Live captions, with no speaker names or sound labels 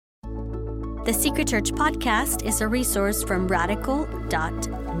The Secret Church podcast is a resource from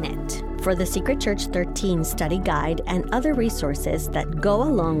radical.net. For the Secret Church 13 study guide and other resources that go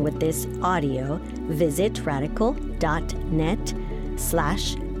along with this audio, visit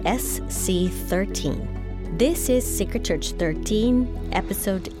radical.net/SC13. This is Secret Church 13,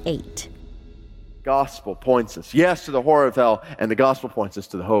 Episode 8. Gospel points us, yes, to the horror of hell, and the gospel points us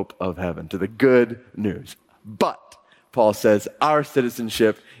to the hope of heaven, to the good news. But, Paul says, our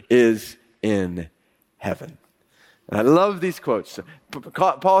citizenship is in heaven. And I love these quotes.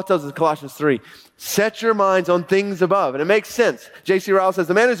 Paul tells us in Colossians 3, set your minds on things above. And it makes sense. J.C. Ryle says,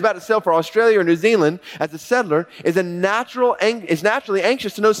 the man who's about to sail for Australia or New Zealand as a settler is naturally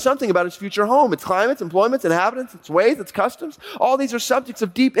anxious to know something about his future home, its climates, employments, inhabitants, its ways, its customs. All these are subjects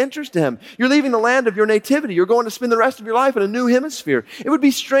of deep interest to him. You're leaving the land of your nativity. You're going to spend the rest of your life in a new hemisphere. It would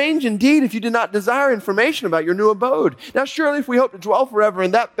be strange indeed if you did not desire information about your new abode. Now, surely if we hope to dwell forever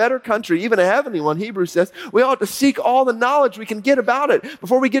in that better country, even a heavenly one, Hebrews says, we ought to seek all the knowledge we can get about it.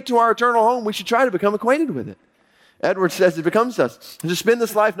 Before we get to our eternal home, we should try to become acquainted with it. Edwards says it becomes us to spend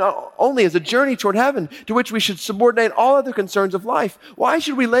this life not only as a journey toward heaven, to which we should subordinate all other concerns of life. Why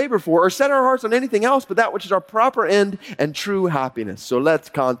should we labor for or set our hearts on anything else but that which is our proper end and true happiness? So let's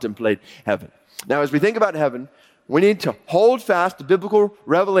contemplate heaven. Now, as we think about heaven, we need to hold fast to biblical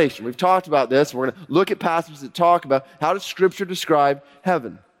revelation. We've talked about this. We're going to look at passages that talk about how does Scripture describe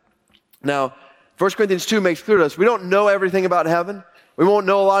heaven. Now, 1 Corinthians 2 makes clear to us we don't know everything about heaven. We won't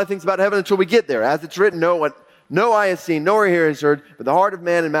know a lot of things about heaven until we get there. As it's written, no eye has seen, nor ear has heard, but the heart of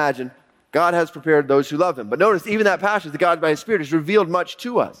man imagined, God has prepared those who love him. But notice, even that passage, that God by his Spirit has revealed much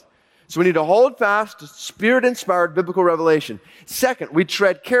to us. So we need to hold fast to Spirit-inspired biblical revelation. Second, we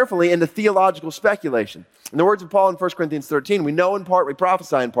tread carefully into theological speculation. In the words of Paul in 1 Corinthians 13, we know in part, we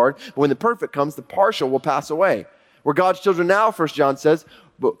prophesy in part, but when the perfect comes, the partial will pass away. We're God's children now, 1 John says,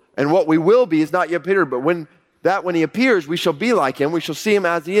 and what we will be is not yet appeared, but when he appears, we shall be like him. We shall see him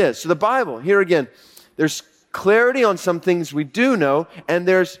as he is. So the Bible, here again, there's clarity on some things we do know, and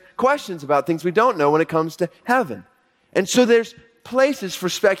there's questions about things we don't know when it comes to heaven. And so there's places for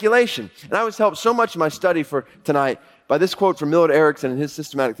speculation. And I was helped so much in my study for tonight by this quote from Millard Erickson in his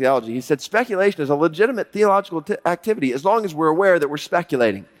systematic theology. He said, speculation is a legitimate theological activity as long as we're aware that we're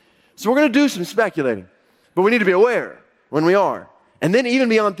speculating. So we're going to do some speculating, but we need to be aware when we are. And then even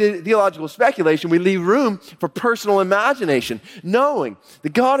beyond theological speculation, we leave room for personal imagination, knowing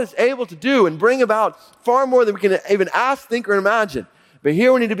that God is able to do and bring about far more than we can even ask, think, or imagine. But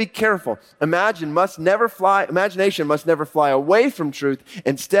here we need to be careful. Imagination must never fly away from truth.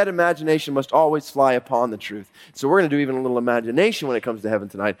 Instead, imagination must always fly upon the truth. So we're going to do even a little imagination when it comes to heaven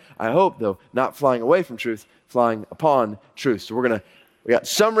tonight. I hope, though, not flying away from truth, flying upon truth. So we got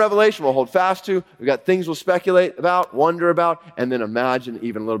some revelation we'll hold fast to. We got things we'll speculate about, wonder about, and then imagine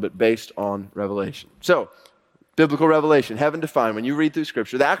even a little bit based on revelation. So, biblical revelation, heaven defined. When you read through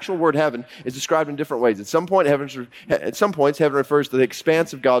Scripture, the actual word heaven is described in different ways. At some points, heaven refers to the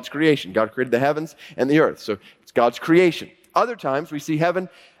expanse of God's creation. God created the heavens and the earth, so it's God's creation. Other times, we see heaven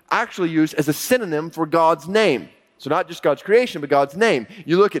actually used as a synonym for God's name. So not just God's creation, but God's name.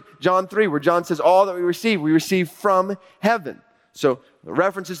 You look at John 3, where John says, all that we receive from heaven. So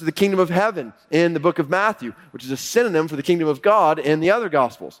references to the kingdom of heaven in the book of Matthew, which is a synonym for the kingdom of God in the other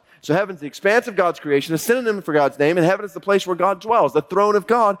Gospels. So heaven's the expanse of God's creation, a synonym for God's name, and heaven is the place where God dwells. The throne of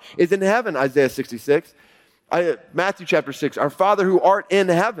God is in heaven, Isaiah 66. Matthew chapter 6, our Father who art in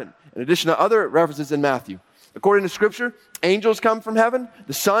heaven, in addition to other references in Matthew. According to Scripture, angels come from heaven.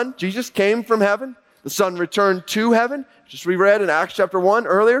 The Son, Jesus, came from heaven. The Son returned to heaven, just we read in Acts chapter 1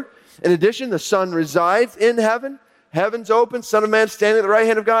 earlier. In addition, the Son resides in heaven. Heaven's open, Son of Man standing at the right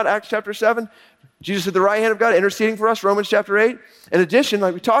hand of God, Acts chapter 7. Jesus at the right hand of God, interceding for us, Romans chapter 8. In addition,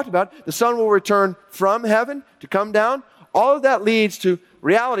 like we talked about, the Son will return from heaven to come down. All of that leads to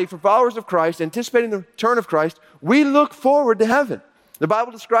reality for followers of Christ, anticipating the return of Christ. We look forward to heaven. The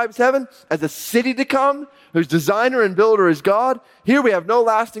Bible describes heaven as a city to come, whose designer and builder is God. Here we have no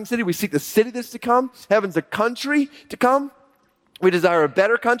lasting city. We seek the city that's to come. Heaven's a country to come. We desire a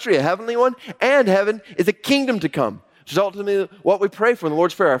better country, a heavenly one, and heaven is a kingdom to come. Which is ultimately what we pray for in the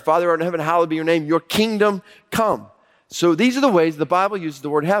Lord's Prayer. Our Father who art in heaven, hallowed be your name, your kingdom come. So these are the ways the Bible uses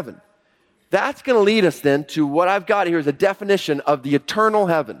the word heaven. That's going to lead us then to what I've got here as a definition of the eternal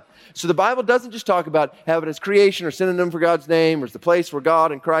heaven. So the Bible doesn't just talk about heaven as creation or synonym for God's name or as the place where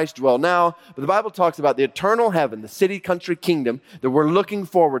God and Christ dwell now, but the Bible talks about the eternal heaven, the city, country, kingdom that we're looking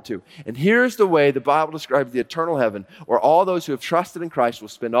forward to. And here's the way the Bible describes the eternal heaven, where all those who have trusted in Christ will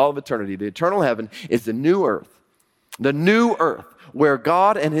spend all of eternity. The eternal heaven is the new earth where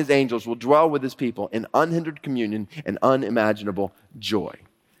God and his angels will dwell with his people in unhindered communion and unimaginable joy.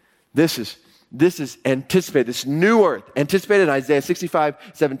 This is This is anticipated, this new earth, anticipated in Isaiah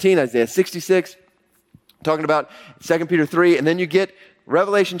 65:17, Isaiah 66, talking about 2 Peter 3, and then you get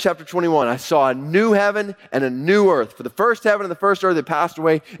Revelation chapter 21. I saw a new heaven and a new earth. For the first heaven and the first earth had passed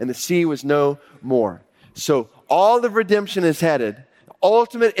away, and the sea was no more. So all of redemption is headed. The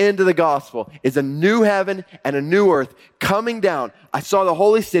ultimate end of the gospel is a new heaven and a new earth coming down. I saw the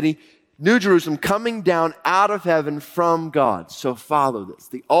holy city, New Jerusalem, coming down out of heaven from God. So follow this.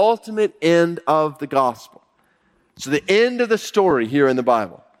 The ultimate end of the gospel. So the end of the story here in the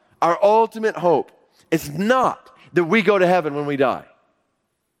Bible. Our ultimate hope is not that we go to heaven when we die.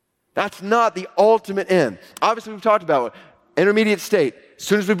 That's not the ultimate end. Obviously, we've talked about intermediate state. As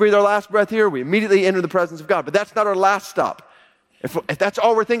soon as we breathe our last breath here, we immediately enter the presence of God. But that's not our last stop. If that's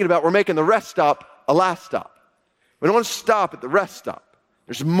all we're thinking about, we're making the rest stop a last stop. We don't want to stop at the rest stop.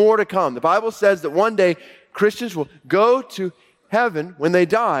 There's more to come. The Bible says that one day Christians will go to heaven when they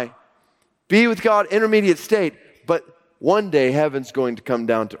die, be with God, intermediate state, but one day heaven's going to come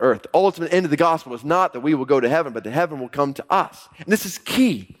down to earth. The ultimate end of the gospel is not that we will go to heaven, but that heaven will come to us. And this is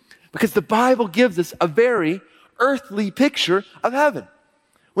key because the Bible gives us a very earthly picture of heaven.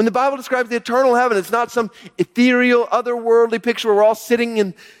 When the Bible describes the eternal heaven, it's not some ethereal, otherworldly picture where we're all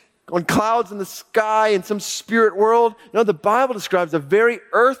sitting on clouds in the sky in some spirit world. No, the Bible describes a very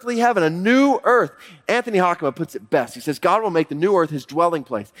earthly heaven, a new earth. Anthony Hockema puts it best. He says, God will make the new earth his dwelling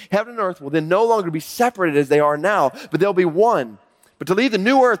place. Heaven and earth will then no longer be separated as they are now, but they'll be one. But to leave the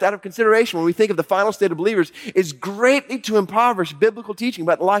new earth out of consideration when we think of the final state of believers is greatly to impoverish biblical teaching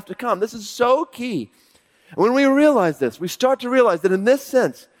about the life to come. This is so key. And when we realize this, we start to realize that in this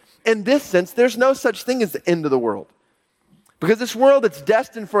sense, there's no such thing as the end of the world. Because this world that's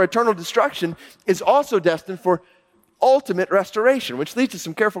destined for eternal destruction is also destined for ultimate restoration, which leads to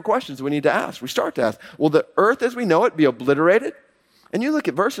some careful questions we need to ask. We start to ask, will the earth as we know it be obliterated? And you look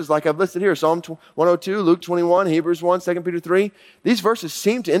at verses like I've listed here, Psalm 102, Luke 21, Hebrews 1, 2 Peter 3. These verses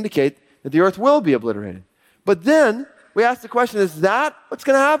seem to indicate that the earth will be obliterated. But then we ask the question, is that what's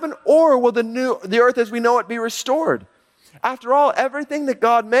going to happen? Or will the earth as we know it be restored? After all, everything that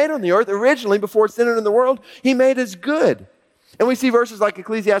God made on the earth originally before sin entered in the world, he made as good. And we see verses like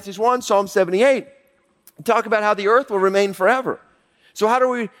Ecclesiastes 1, Psalm 78, talk about how the earth will remain forever. So how do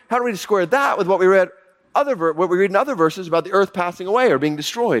we square that with what we read in other verses about the earth passing away or being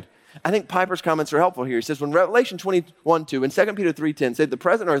destroyed? I think Piper's comments are helpful here. He says, when Revelation 21:2 and 2 Peter 3:10 say the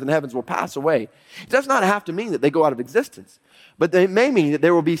present earth and heavens will pass away, it does not have to mean that they go out of existence. But they may mean that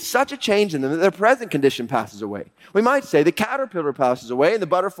there will be such a change in them that their present condition passes away. We might say the caterpillar passes away and the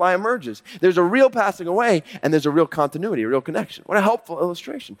butterfly emerges. There's a real passing away and there's a real continuity, a real connection. What a helpful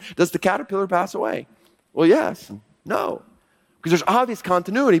illustration. Does the caterpillar pass away? Well, yes and no. Because there's obvious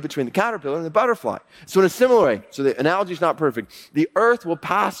continuity between the caterpillar and the butterfly. So in a similar way, so the analogy is not perfect, the earth will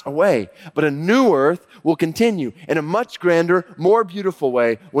pass away, but a new earth will continue in a much grander, more beautiful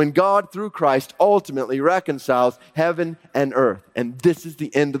way when God, through Christ, ultimately reconciles heaven and earth. And this is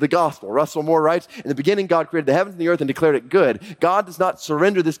the end of the gospel. Russell Moore writes, in the beginning, God created the heavens and the earth and declared it good. God does not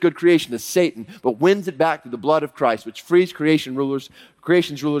surrender this good creation to Satan, but wins it back through the blood of Christ, which frees creation's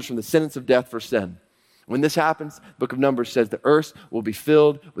rulers from the sentence of death for sin. When this happens, the book of Numbers says the earth will be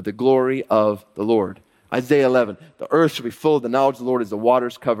filled with the glory of the Lord. Isaiah 11, the earth shall be full of the knowledge of the Lord as the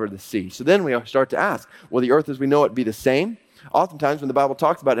waters cover the sea. So then we start to ask, will the earth as we know it be the same? Oftentimes when the Bible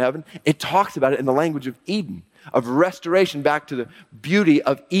talks about heaven, it talks about it in the language of Eden, of restoration back to the beauty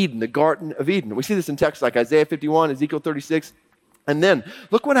of Eden, the Garden of Eden. We see this in texts like Isaiah 51, Ezekiel 36. And then,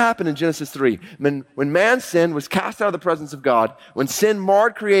 look what happened in Genesis 3. When man sinned, was cast out of the presence of God, when sin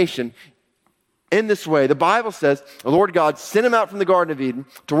marred creation, in this way, the Bible says, the Lord God sent him out from the Garden of Eden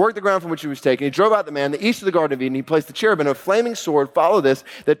to work the ground from which he was taken. He drove out the man, the east of the Garden of Eden. He placed the cherubim, a flaming sword, follow this,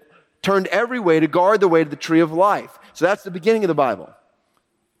 that turned every way to guard the way to the tree of life. So that's the beginning of the Bible.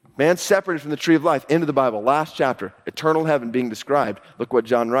 Man separated from the tree of life, into the Bible. Last chapter, eternal heaven being described. Look what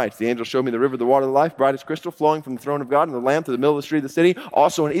John writes. The angel showed me the river, the water of life, bright as crystal, flowing from the throne of God and the Lamb through the middle of the street of the city.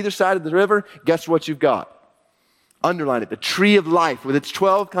 Also on either side of the river, guess what you've got? Underline it, the tree of life with its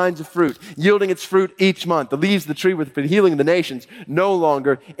 12 kinds of fruit, yielding its fruit each month. The leaves of the tree with the healing of the nations, no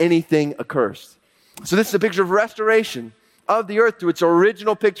longer anything accursed. So this is a picture of restoration of the earth to its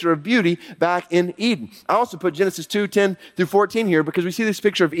original picture of beauty back in Eden. I also put Genesis 2:10 through 14 here because we see this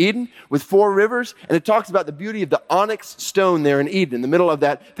picture of Eden with 4 rivers, and it talks about the beauty of the onyx stone there in Eden, in the middle of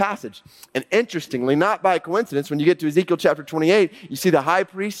that passage. And interestingly, not by coincidence, when you get to Ezekiel chapter 28, you see the high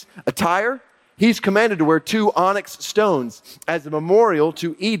priest's attire. He's commanded to wear 2 onyx stones as a memorial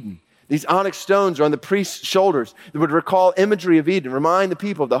to Eden. These onyx stones are on the priest's shoulders that would recall imagery of Eden, remind the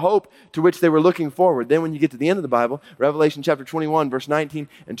people of the hope to which they were looking forward. Then when you get to the end of the Bible, Revelation chapter 21, verse 19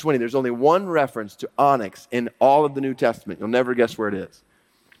 and 20, there's only one reference to onyx in all of the New Testament. You'll never guess where it is.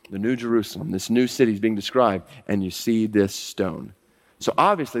 The New Jerusalem, this new city is being described, and you see this stone. So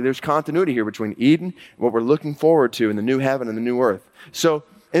obviously there's continuity here between Eden and what we're looking forward to in the new heaven and the new earth. So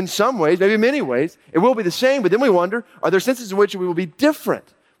in some ways, maybe many ways, it will be the same, but then we wonder, are there senses in which we will be different?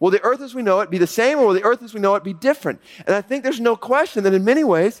 Will the earth as we know it be the same, or will the earth as we know it be different? And I think there's no question that in many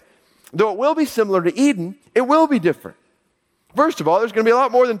ways, though it will be similar to Eden, it will be different. First of all, there's going to be a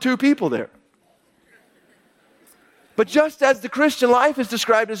lot more than two people there. But just as the Christian life is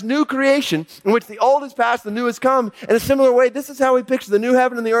described as new creation, in which the old is past, the new has come, in a similar way, this is how we picture the new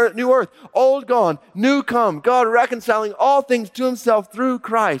heaven and the new earth. Old gone, new come, God reconciling all things to himself through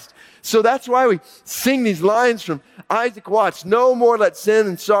Christ. So that's why we sing these lines from Isaac Watts. No more let sin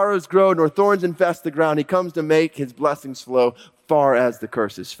and sorrows grow, nor thorns infest the ground. He comes to make his blessings flow far as the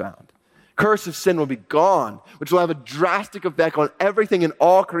curse is found. Curse of sin will be gone, which will have a drastic effect on everything in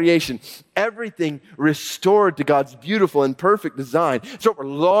all creation. Everything restored to God's beautiful and perfect design. It's what we're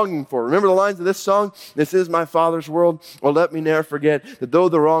longing for. Remember the lines of this song? This is my Father's world. Well, let me ne'er forget that though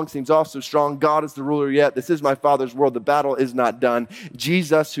the wrong seems oft so strong, God is the ruler yet. This is my Father's world. The battle is not done.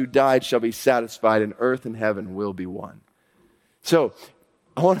 Jesus who died shall be satisfied, and earth and heaven will be one. So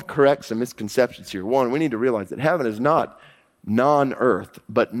I want to correct some misconceptions here. One, we need to realize that heaven is not non-earth,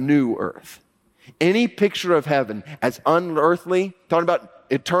 but new earth. Any picture of heaven as unearthly, talking about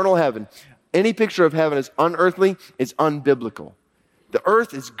eternal heaven, any picture of heaven as unearthly is unbiblical. The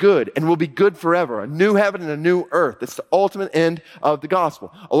earth is good and will be good forever. A new heaven and a new earth. That's the ultimate end of the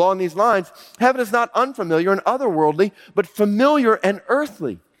gospel. Along these lines, heaven is not unfamiliar and otherworldly, but familiar and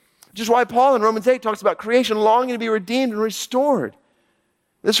earthly. Which is why Paul in Romans 8 talks about creation longing to be redeemed and restored.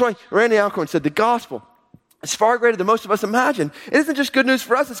 This is why Randy Alcorn said the gospel is far greater than most of us imagine. It isn't just good news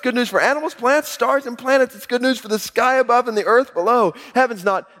for us, it's good news for animals, plants, stars, and planets. It's good news for the sky above and the earth below. Heaven's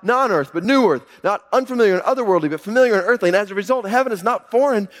not non-earth, but new earth. Not unfamiliar and otherworldly, but familiar and earthly. And as a result, heaven is not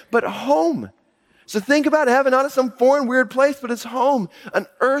foreign, but home. So think about heaven not as some foreign, weird place, but as home, an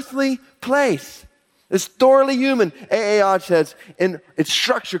earthly place. It's thoroughly human. A.A. Hodge says, in its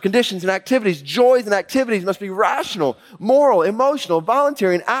structure, conditions, and activities, joys and activities must be rational, moral, emotional,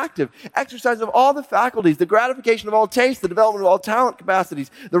 voluntary, and active. Exercise of all the faculties, the gratification of all taste, the development of all talent capacities,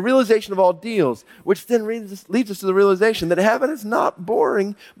 the realization of all deals, which then leads us to the realization that heaven is not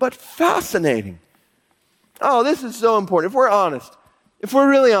boring, but fascinating. Oh, this is so important. If we're honest, if we're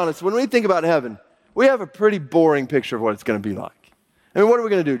really honest, when we think about heaven, we have a pretty boring picture of what it's going to be like. I mean, what are we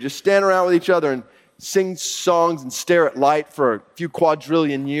going to do? Just stand around with each other and sing songs and stare at light for a few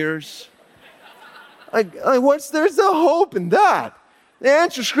quadrillion years? There's no hope in that. The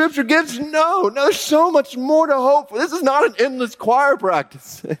answer Scripture gives, no, there's so much more to hope for. This is not an endless choir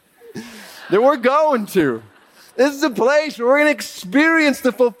practice that we're going to. This is a place where we're going to experience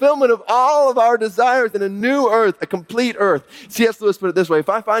the fulfillment of all of our desires in a new earth, a complete earth. C.S. Lewis put it this way: if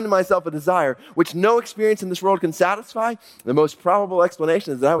I find in myself a desire which no experience in this world can satisfy, the most probable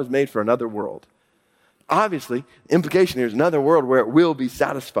explanation is that I was made for another world. Obviously, the implication here is another world where it will be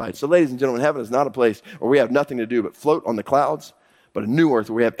satisfied. So ladies and gentlemen, heaven is not a place where we have nothing to do but float on the clouds, but a new earth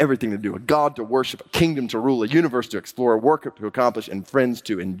where we have everything to do, a God to worship, a kingdom to rule, a universe to explore, a work to accomplish, and friends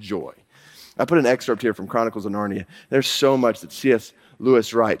to enjoy. I put an excerpt here from Chronicles of Narnia. There's so much that C.S.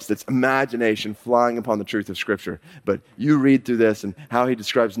 Lewis writes that's imagination flying upon the truth of Scripture. But you read through this and how he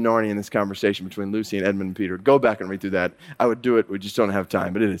describes Narnia in this conversation between Lucy and Edmund and Peter. Go back and read through that. I would do it, we just don't have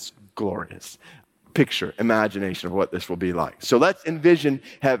time, but it is glorious. Picture, imagination of what this will be like. So let's envision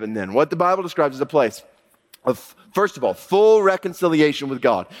heaven then. What the Bible describes as a place of, first of all, full reconciliation with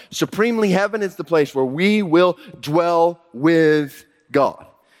God. Supremely, heaven is the place where we will dwell with God.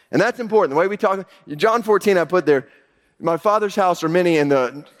 And that's important. The way we talk, John 14 I put there, in my Father's house are many, and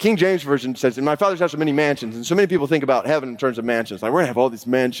the King James Version says, in my Father's house are many mansions. And so many people think about heaven in terms of mansions. Like, we're going to have all these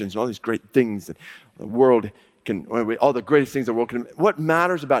mansions and all these great things that the world can, all the greatest things the world can. What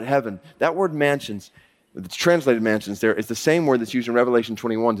matters about heaven, that word mansions, it's translated mansions there, is the same word that's used in Revelation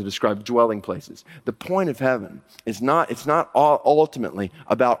 21 to describe dwelling places. The point of heaven is it's not all ultimately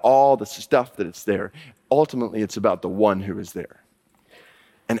about all the stuff that it's there. Ultimately, it's about the one who is there.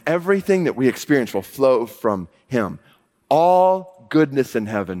 And everything that we experience will flow from him. All goodness in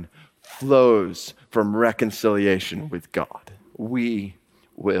heaven flows from reconciliation with God. We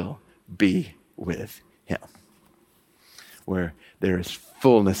will be with him, where there is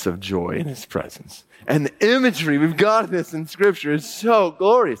fullness of joy in his presence. And the imagery, we've got this in Scripture, is so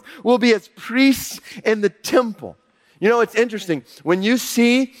glorious. We'll be as priests in the temple. You know, it's interesting. When you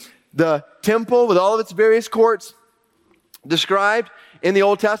see The temple with all of its various courts described in the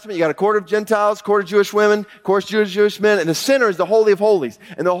Old Testament. You got a court of Gentiles, court of Jewish women, court of Jewish men, and the center is the Holy of Holies.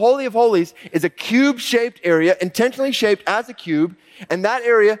 And the Holy of Holies is a cube-shaped area, intentionally shaped as a cube, and that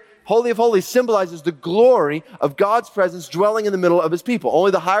area, Holy of Holies, symbolizes the glory of God's presence dwelling in the middle of his people.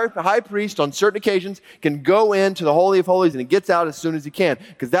 Only the high priest on certain occasions can go into the Holy of Holies, and he gets out as soon as he can,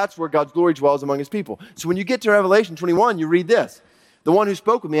 because that's where God's glory dwells among his people. So when you get to Revelation 21, you read this. The one who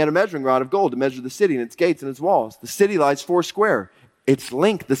spoke with me had a measuring rod of gold to measure the city and its gates and its walls. The city lies 4 square. Its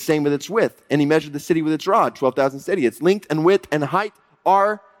length the same with its width. And he measured the city with its rod, 12,000 stadia. Its length and width and height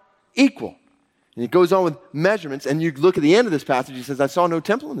are equal. And it goes on with measurements, and you look at the end of this passage, he says, I saw no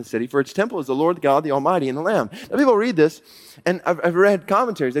temple in the city, for its temple is the Lord God, the Almighty, and the Lamb. Now people read this, and I've read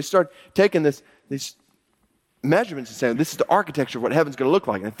commentaries. They start taking these measurements and saying, this is the architecture of what heaven's going to look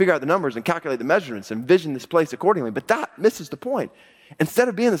like, and figure out the numbers and calculate the measurements and envision this place accordingly. But that misses the point. Instead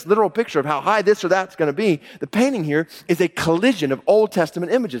of being this literal picture of how high this or that's going to be, the painting here is a collision of Old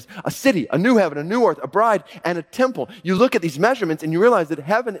Testament images. A city, a new heaven, a new earth, a bride, and a temple. You look at these measurements and you realize that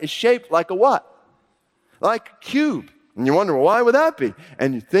heaven is shaped like a what? Like a cube. And you wonder, well, why would that be?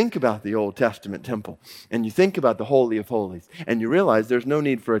 And you think about the Old Testament temple, and you think about the Holy of Holies, and you realize there's no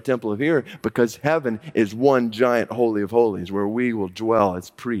need for a temple here because heaven is one giant Holy of Holies where we will dwell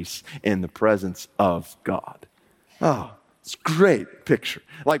as priests in the presence of God. Oh, it's a great picture.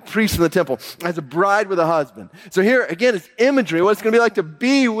 Like priests in the temple as a bride with a husband. So here, again, it's imagery, what it's going to be like to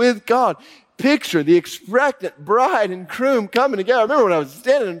be with God. Picture the expectant bride and groom coming together. I remember when I was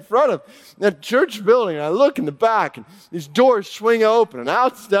standing in front of that church building, and I look in the back, and these doors swing open, and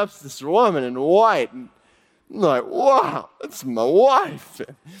out steps this woman in white. And I'm like, wow, that's my wife.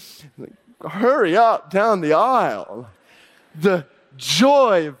 Hurry up down the aisle. The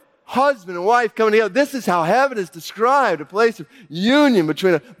joy of husband and wife coming together. This is how heaven is described, a place of union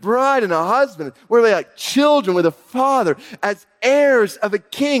between a bride and a husband. We're like children with a father as heirs of a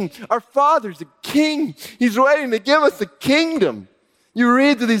king. Our Father's a king. He's waiting to give us the kingdom. You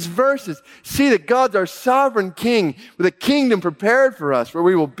read through these verses, see that God's our sovereign king with a kingdom prepared for us where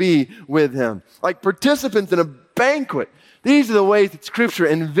we will be with him. Like participants in a banquet. These are the ways that Scripture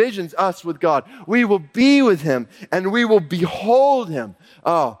envisions us with God. We will be with him and we will behold him.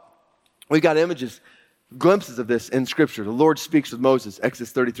 Oh, we've got images, glimpses of this in Scripture. The Lord speaks with Moses,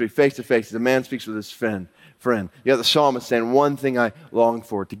 Exodus 33, face to face, as a man speaks with his friend. You got the psalmist saying, one thing I long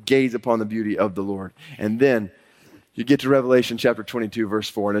for, to gaze upon the beauty of the Lord. And then you get to Revelation chapter 22, verse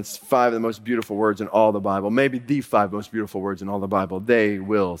 4, and it's 5 of the most beautiful words in all the Bible, maybe the 5 most beautiful words in all the Bible. They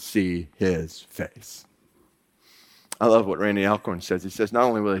will see his face. I love what Randy Alcorn says. He says, not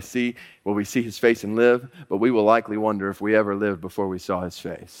only will we see his face and live, but we will likely wonder if we ever lived before we saw his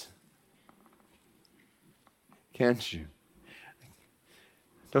face. Can't you?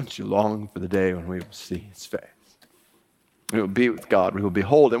 Don't you long for the day when we will see his face? We will be with God. We will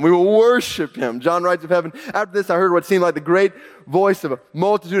behold him. We will worship him. John writes of heaven, after this I heard what seemed like the great voice of a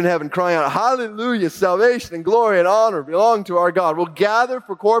multitude in heaven crying out, hallelujah, salvation and glory and honor belong to our God. We'll gather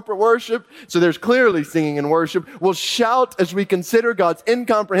for corporate worship, so there's clearly singing and worship. We'll shout as we consider God's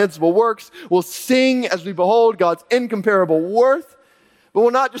incomprehensible works. We'll sing as we behold God's incomparable worth. But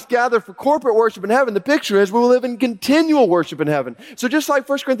we'll not just gather for corporate worship in heaven. The picture is we will live in continual worship in heaven. So just like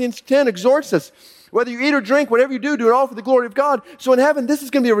 1 Corinthians 10 exhorts us, whether you eat or drink, whatever you do it all for the glory of God. So in heaven, this is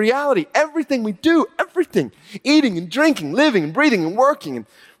going to be a reality. Everything we do, everything, eating and drinking, living and breathing and working and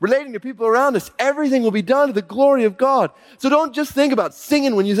relating to people around us, everything will be done to the glory of God. So don't just think about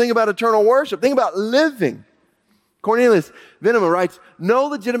singing when you think about eternal worship. Think about living. Cornelius Venema writes, no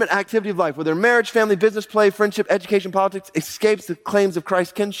legitimate activity of life, whether marriage, family, business, play, friendship, education, politics, escapes the claims of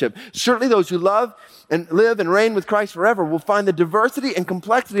Christ's kinship. Certainly those who love and live and reign with Christ forever will find the diversity and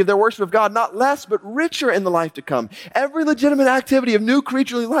complexity of their worship of God not less, but richer in the life to come. Every legitimate activity of new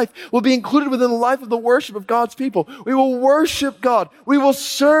creaturely life will be included within the life of the worship of God's people. We will worship God. We will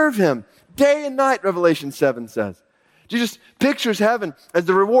serve him day and night, Revelation 7 says. Jesus pictures heaven as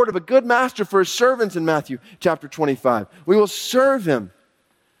the reward of a good master for his servants in Matthew chapter 25. We will serve him.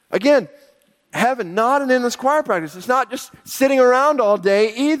 Again, heaven, not an endless choir practice. It's not just sitting around all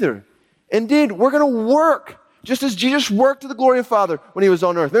day either. Indeed, we're going to work just as Jesus worked to the glory of Father when he was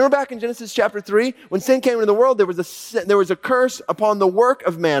on earth. Remember back in Genesis chapter 3, when sin came into the world, there was a curse upon the work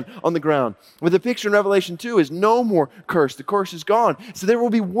of man on the ground. With the picture in Revelation 2 is no more curse. The curse is gone. So there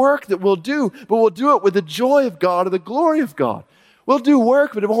will be work that we'll do, but we'll do it with the joy of God or the glory of God. We'll do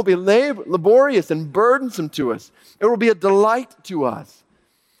work, but it won't be laborious and burdensome to us. It will be a delight to us.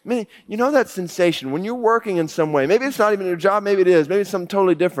 I mean, you know that sensation when you're working in some way. Maybe it's not even your job, maybe it is. Maybe it's something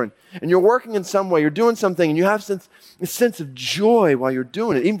totally different. And you're working in some way, you're doing something, and you have a sense of joy while you're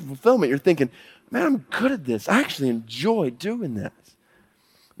doing it, even fulfillment. You're thinking, man, I'm good at this. I actually enjoy doing this.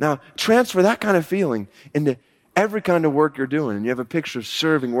 Now, transfer that kind of feeling into every kind of work you're doing, and you have a picture of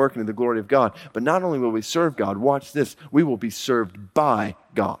serving, working to the glory of God. But not only will we serve God, watch this, we will be served by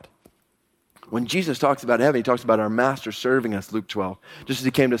God. When Jesus talks about heaven, he talks about our master serving us, Luke 12. Just as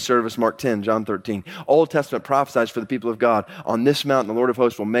he came to serve us, Mark 10, John 13. Old Testament prophesies for the people of God. On this mountain, the Lord of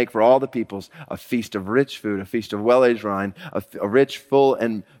hosts will make for all the peoples a feast of rich food, a feast of well-aged wine, a rich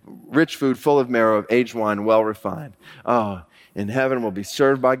food full of marrow, of aged wine, well refined. Oh, in heaven we'll be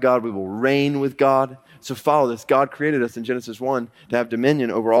served by God. We will reign with God. So follow this. God created us in Genesis 1 to have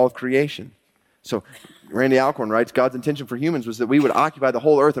dominion over all of creation. So Randy Alcorn writes, God's intention for humans was that we would occupy the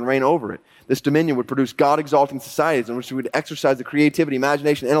whole earth and reign over it. This dominion would produce God-exalting societies in which we would exercise the creativity,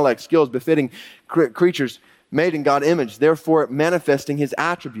 imagination, intellect, skills befitting creatures made in God's image, therefore manifesting his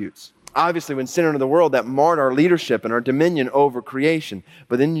attributes. Obviously, when sin entered the world, that marred our leadership and our dominion over creation.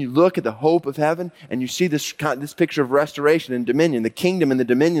 But then you look at the hope of heaven, and you see this picture of restoration and dominion. The kingdom and the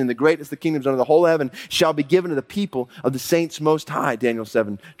dominion, the greatness of the kingdoms under the whole heaven shall be given to the people of the saints most high, Daniel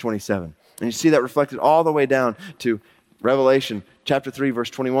 7:27. And you see that reflected all the way down to Revelation chapter 3,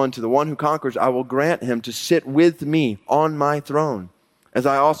 verse 21. To the one who conquers, I will grant him to sit with me on my throne, as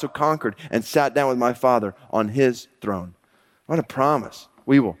I also conquered and sat down with my Father on his throne. What a promise.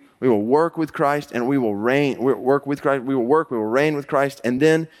 We will work with Christ and we will reign. We will reign with Christ. And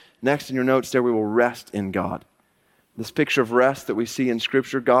then, next in your notes there, we will rest in God. This picture of rest that we see in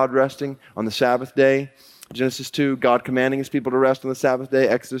Scripture, God resting on the Sabbath day. Genesis 2, God commanding his people to rest on the Sabbath day.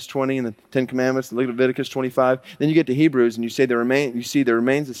 Exodus 20 and the Ten Commandments, Leviticus 25. Then you get to Hebrews and you see there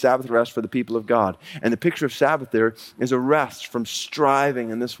remains a Sabbath rest for the people of God. And the picture of Sabbath there is a rest from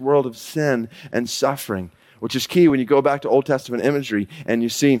striving in this world of sin and suffering, which is key when you go back to Old Testament imagery and you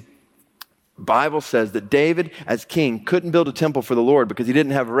see Bible says that David, as king, couldn't build a temple for the Lord because he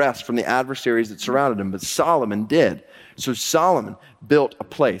didn't have rest from the adversaries that surrounded him, but Solomon did. So Solomon built a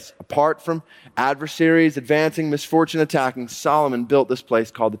place. Apart from adversaries advancing, misfortune attacking, Solomon built this place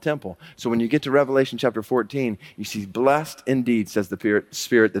called the temple. So when you get to Revelation chapter 14, you see, blessed indeed, says the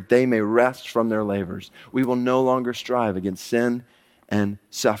Spirit, that they may rest from their labors. We will no longer strive against sin and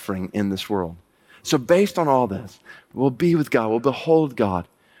suffering in this world. So based on all this, we'll be with God, we'll behold God,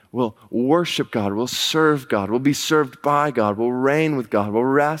 we'll worship God, we'll serve God, we'll be served by God, we'll reign with God, we'll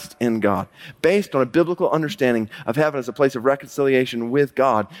rest in God. Based on a biblical understanding of heaven as a place of reconciliation with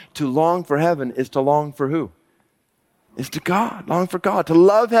God, to long for heaven is to long for who? Is to God, long for God, to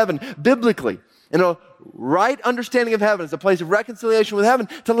love heaven biblically. In a right understanding of heaven as a place of reconciliation with heaven,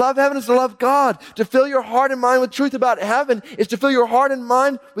 to love heaven is to love God. To fill your heart and mind with truth about heaven is to fill your heart and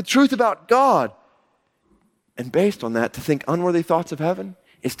mind with truth about God. And based on that, to think unworthy thoughts of heaven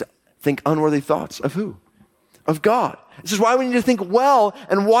is to think unworthy thoughts of who? Of God. This is why we need to think well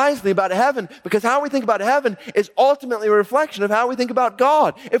and wisely about heaven, because how we think about heaven is ultimately a reflection of how we think about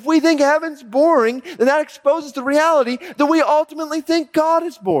God. If we think heaven's boring, then that exposes the reality that we ultimately think God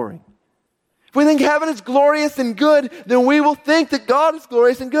is boring. If we think heaven is glorious and good, then we will think that God is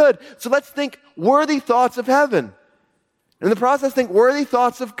glorious and good. So let's think worthy thoughts of heaven. In the process, think worthy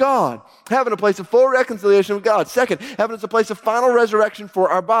thoughts of God. Heaven, a place of full reconciliation with God. Second, heaven is a place of final resurrection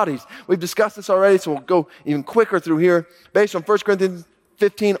for our bodies. We've discussed this already, so we'll go even quicker through here. Based on 1 Corinthians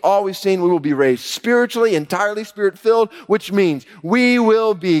 15, all we've seen, we will be raised spiritually, entirely Spirit-filled, which means we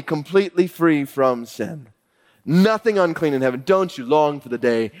will be completely free from sin. Nothing unclean in heaven. Don't you long for the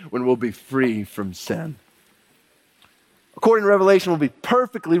day when we'll be free from sin? According to Revelation, we'll be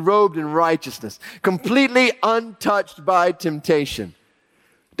perfectly robed in righteousness, completely untouched by temptation.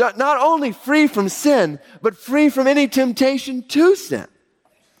 Not only free from sin, but free from any temptation to sin.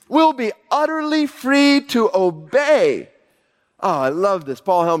 We'll be utterly free to obey. Oh, I love this.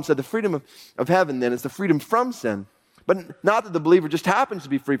 Paul Helm said the freedom of heaven then is the freedom from sin. But not that the believer just happens to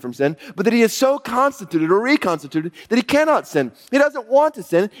be free from sin, but that he is so constituted or reconstituted that he cannot sin. He doesn't want to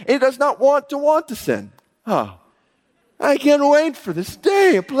sin, and he does not want to sin. Oh, I can't wait for this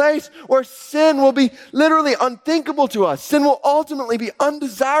day, a place where sin will be literally unthinkable to us. Sin will ultimately be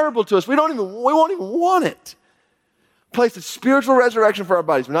undesirable to us. We won't even want it. A place of spiritual resurrection for our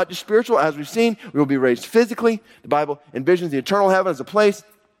bodies. We're not just spiritual, as we've seen. We will be raised physically. The Bible envisions the eternal heaven as a place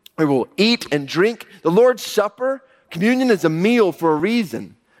where we will eat and drink. The Lord's Supper, communion, is a meal for a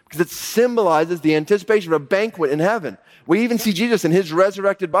reason, because it symbolizes the anticipation of a banquet in heaven. We even see Jesus in his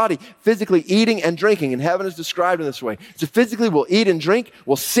resurrected body physically eating and drinking, and heaven is described in this way. So physically we'll eat and drink,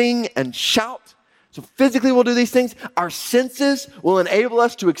 we'll sing and shout. So physically we'll do these things. Our senses will enable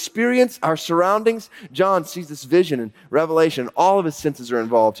us to experience our surroundings. John sees this vision in Revelation. All of his senses are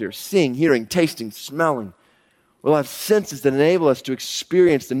involved here. Seeing, hearing, tasting, smelling. We'll have senses that enable us to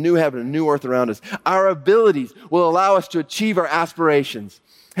experience the new heaven and new earth around us. Our abilities will allow us to achieve our aspirations.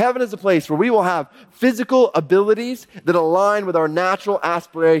 Heaven is a place where we will have physical abilities that align with our natural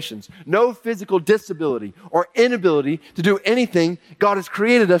aspirations. No physical disability or inability to do anything God has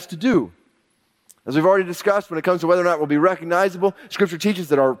created us to do. As we've already discussed, when it comes to whether or not we'll be recognizable, Scripture teaches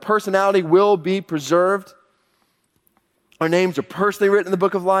that our personality will be preserved. Our names are personally written in the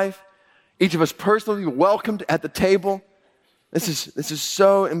book of life. Each of us personally welcomed at the table. This is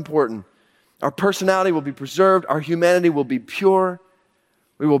so important. Our personality will be preserved. Our humanity will be pure.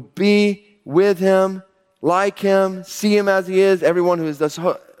 We will be with Him, like Him, see Him as He is. Everyone who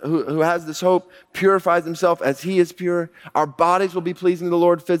has this hope purifies himself as He is pure. Our bodies will be pleasing to the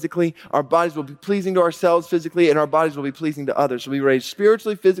Lord physically. Our bodies will be pleasing to ourselves physically, and our bodies will be pleasing to others. So we raised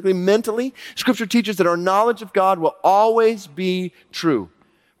spiritually, physically, mentally. Scripture teaches that our knowledge of God will always be true.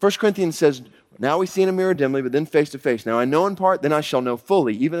 1 Corinthians says, now we see in a mirror dimly, but then face to face. Now I know in part, then I shall know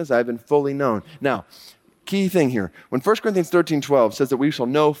fully, even as I have been fully known. Now, key thing here. When 1 Corinthians 13:12 says that we shall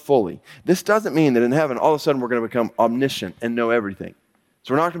know fully, this doesn't mean that in heaven all of a sudden we're going to become omniscient and know everything.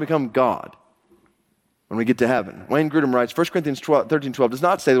 So we're not going to become God when we get to heaven. Wayne Grudem writes, 1 Corinthians 13:12 does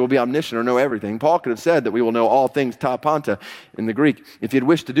not say that we'll be omniscient or know everything. Paul could have said that we will know all things, ta panta, in the Greek, if he had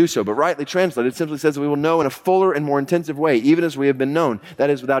wished to do so. But rightly translated, it simply says that we will know in a fuller and more intensive way, even as we have been known. That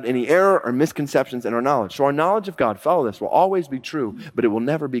is, without any error or misconceptions in our knowledge. So our knowledge of God, follow this, will always be true, but it will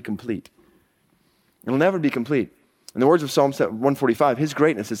never be complete. It will never be complete. In the words of Psalm 145, His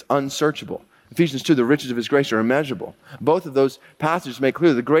greatness is unsearchable. Ephesians 2, the riches of His grace are immeasurable. Both of those passages make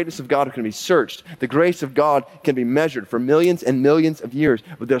clear the greatness of God can be searched. The grace of God can be measured for millions and millions of years,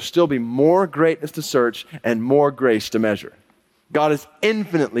 but there'll still be more greatness to search and more grace to measure. God is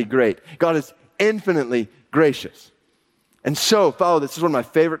infinitely great. God is infinitely gracious. And so, follow this. This is one of my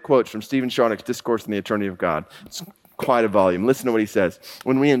favorite quotes from Stephen Charnock's Discourse on the Eternity of God. It's quite a volume. Listen to what he says.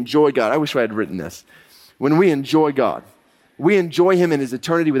 When we enjoy God, I wish I had written this. When we enjoy God, we enjoy Him in His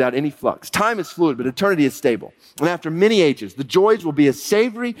eternity without any flux. Time is fluid, but eternity is stable. And after many ages, the joys will be as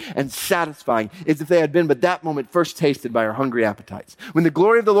savory and satisfying as if they had been but that moment first tasted by our hungry appetites. When the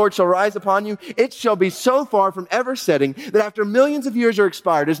glory of the Lord shall rise upon you, it shall be so far from ever setting that after millions of years are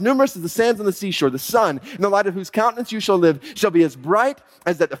expired, as numerous as the sands on the seashore, the sun, in the light of whose countenance you shall live, shall be as bright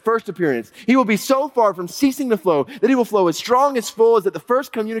as at the first appearance. He will be so far from ceasing to flow that He will flow as strong, as full as at the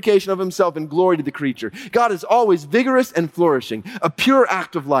first communication of Himself in glory to the creature. God is always vigorous and flourishing, a pure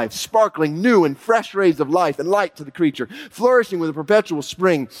act of life, sparkling new and fresh rays of life and light to the creature, flourishing with a perpetual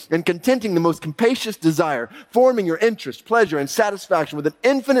spring and contenting the most capacious desire, forming your interest, pleasure, and satisfaction with an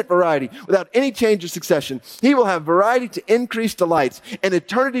infinite variety without any change or succession. He will have variety to increase delights and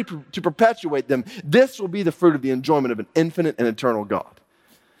eternity to perpetuate them. This will be the fruit of the enjoyment of an infinite and eternal God.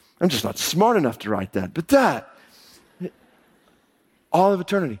 I'm just not smart enough to write that, but all of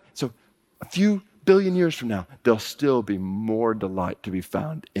eternity. So a few billion years from now, there'll still be more delight to be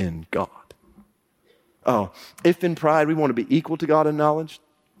found in God. Oh, if in pride we want to be equal to God in knowledge,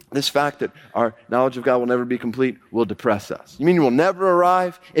 this fact that our knowledge of God will never be complete will depress us. You mean we'll never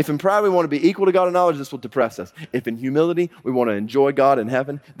arrive? If in pride we want to be equal to God in knowledge, this will depress us. If in humility we want to enjoy God in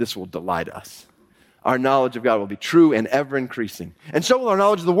heaven, this will delight us. Our knowledge of God will be true and ever increasing. And so will our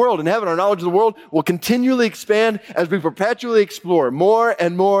knowledge of the world. In heaven, our knowledge of the world will continually expand as we perpetually explore more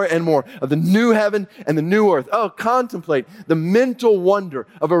and more and more of the new heaven and the new earth. Oh, contemplate the mental wonder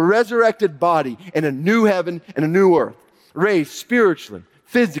of a resurrected body and a new heaven and a new earth, raised spiritually,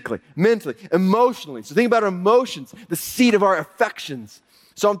 physically, mentally, emotionally. So think about our emotions, the seat of our affections.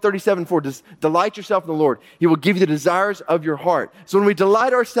 Psalm 37:4, delight yourself in the Lord. He will give you the desires of your heart. So when we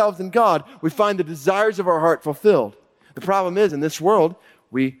delight ourselves in God, we find the desires of our heart fulfilled. The problem is, in this world,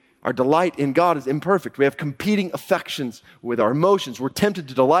 our delight in God is imperfect. We have competing affections with our emotions. We're tempted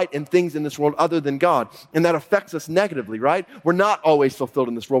to delight in things in this world other than God, and that affects us negatively, right? We're not always fulfilled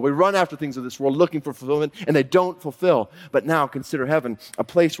in this world. We run after things of this world looking for fulfillment, and they don't fulfill. But now consider heaven a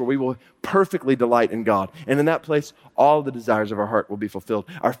place where we will perfectly delight in God. And in that place, all the desires of our heart will be fulfilled.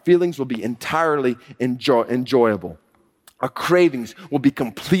 Our feelings will be entirely enjoyable. Our cravings will be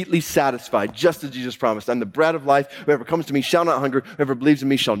completely satisfied, just as Jesus promised. I'm the bread of life. Whoever comes to me shall not hunger. Whoever believes in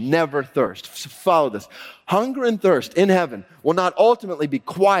me shall never thirst. So follow this. Hunger and thirst in heaven will not ultimately be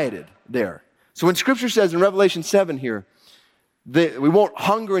quieted there. So when Scripture says in Revelation 7 here, We won't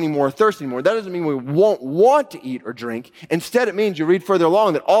hunger anymore, thirst anymore. That doesn't mean we won't want to eat or drink. Instead, it means, you read further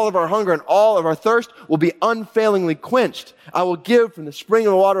along, that all of our hunger and all of our thirst will be unfailingly quenched. I will give from the spring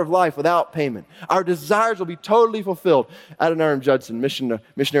of the water of life without payment. Our desires will be totally fulfilled. Adoniram Judson,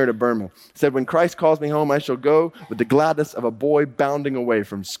 missionary to Burma, said, when Christ calls me home, I shall go with the gladness of a boy bounding away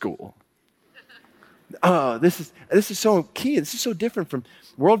from school. Oh, this is so key. This is so different from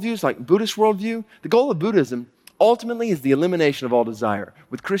worldviews like Buddhist worldview. The goal of Buddhism ultimately is the elimination of all desire.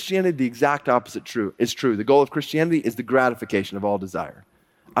 With Christianity, the exact opposite is true. The goal of Christianity is the gratification of all desire.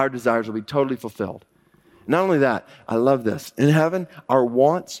 Our desires will be totally fulfilled. Not only that, I love this. In heaven, our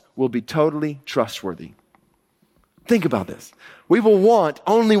wants will be totally trustworthy. Think about this. We will want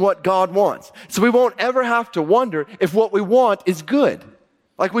only what God wants. So we won't ever have to wonder if what we want is good,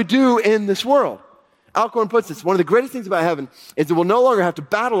 like we do in this world. Alcorn puts this, one of the greatest things about heaven is that we'll no longer have to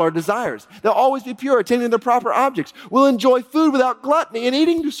battle our desires. They'll always be pure, attending to their proper objects. We'll enjoy food without gluttony and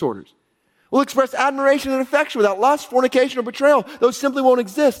eating disorders. We'll express admiration and affection without lust, fornication, or betrayal. Those simply won't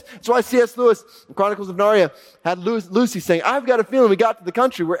exist. That's why C.S. Lewis, in Chronicles of Narnia, had Lucy saying, I've got a feeling we got to the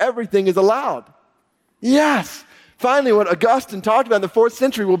country where everything is allowed. Yes! Finally, what Augustine talked about in the 4th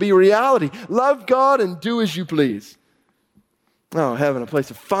century will be reality. Love God and do as you please. Oh, heaven, a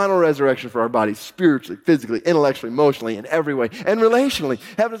place of final resurrection for our bodies, spiritually, physically, intellectually, emotionally, in every way, and relationally.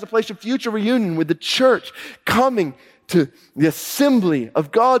 Heaven is a place of future reunion with the church, coming to the assembly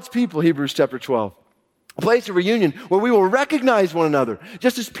of God's people, Hebrews chapter 12. A place of reunion where we will recognize one another,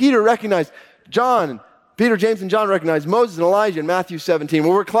 just as Peter recognized Peter, James, and John recognized Moses and Elijah in Matthew 17.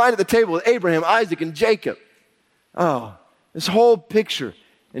 We'll recline at the table with Abraham, Isaac, and Jacob. Oh, this whole picture.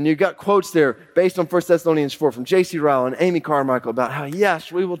 And you've got quotes there based on 1 Thessalonians 4 from J.C. Ryle and Amy Carmichael about how,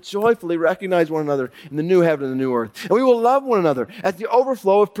 yes, we will joyfully recognize one another in the new heaven and the new earth. And we will love one another as the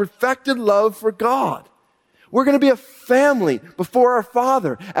overflow of perfected love for God. We're going to be a family before our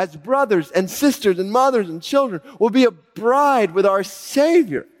Father as brothers and sisters and mothers and children. We'll be a bride with our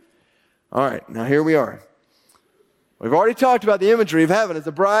Savior. All right, now here we are. We've already talked about the imagery of heaven as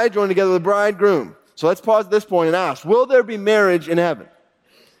the bride joined together with the bridegroom. So let's pause at this point and ask, will there be marriage in heaven?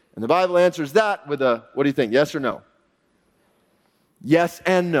 And the Bible answers that with what do you think, yes or no? Yes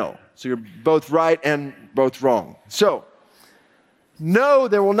and no. So you're both right and both wrong. So, no,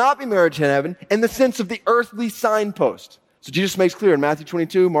 there will not be marriage in heaven in the sense of the earthly signpost. So Jesus makes clear in Matthew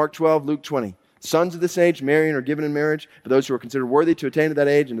 22, Mark 12, Luke 20. Sons of this age marry and are given in marriage, but those who are considered worthy to attain to that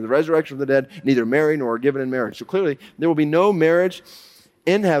age and to the resurrection of the dead neither marry nor are given in marriage. So clearly, there will be no marriage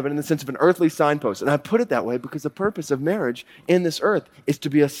in heaven in the sense of an earthly signpost. And I put it that way because the purpose of marriage in this earth is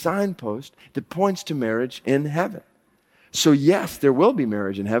to be a signpost that points to marriage in heaven. So yes, there will be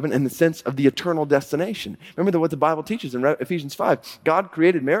marriage in heaven in the sense of the eternal destination. Remember what the Bible teaches in Ephesians 5. God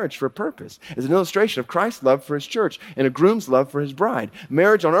created marriage for a purpose, as an illustration of Christ's love for his church and a groom's love for his bride.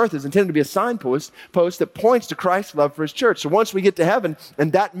 Marriage on earth is intended to be a signpost that points to Christ's love for his church. So once we get to heaven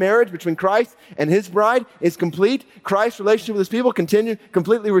and that marriage between Christ and his bride is complete, Christ's relationship with his people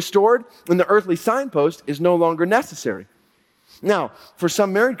completely restored, and the earthly signpost is no longer necessary. Now, for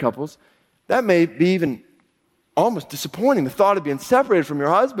some married couples, that may be even almost disappointing. The thought of being separated from your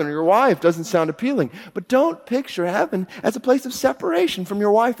husband or your wife doesn't sound appealing. But don't picture heaven as a place of separation from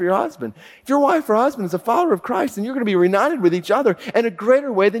your wife or your husband. If your wife or husband is a follower of Christ, then you're going to be reunited with each other in a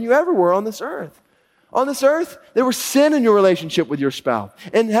greater way than you ever were on this earth. On this earth, there was sin in your relationship with your spouse.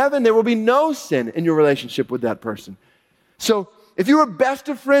 In heaven, there will be no sin in your relationship with that person. So, if you were best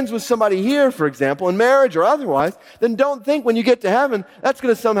of friends with somebody here, for example, in marriage or otherwise, then don't think when you get to heaven, that's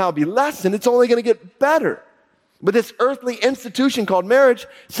going to somehow be lessened. It's only going to get better. But this earthly institution called marriage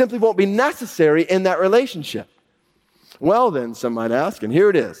simply won't be necessary in that relationship. Well then, some might ask, and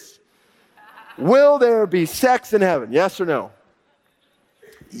here it is. Will there be sex in heaven? Yes or no?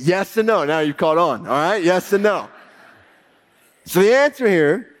 Yes and no. Now you've caught on, all right? Yes and no. So the answer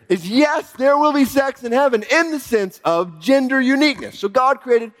here is yes, there will be sex in heaven in the sense of gender uniqueness. So God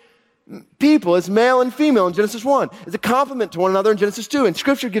created people as male and female in Genesis 1, as a complement to one another in Genesis 2. And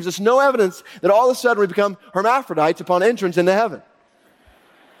Scripture gives us no evidence that all of a sudden we become hermaphrodites upon entrance into heaven.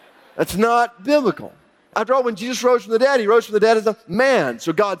 That's not biblical. After all, when Jesus rose from the dead, he rose from the dead as a man.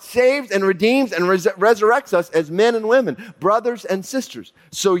 So God saves and redeems and resurrects us as men and women, brothers and sisters.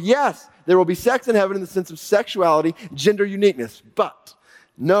 So yes, there will be sex in heaven in the sense of sexuality, gender uniqueness. But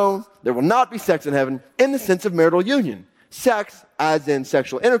no, there will not be sex in heaven in the sense of marital union. Sex, as in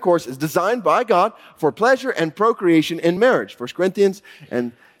sexual intercourse, is designed by God for pleasure and procreation in marriage. 1 Corinthians.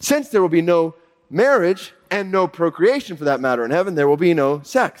 And since there will be no marriage and no procreation for that matter in heaven, there will be no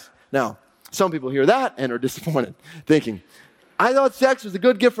sex. Now, some people hear that and are disappointed, thinking, I thought sex was a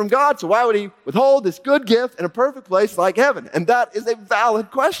good gift from God, so why would he withhold this good gift in a perfect place like heaven? And that is a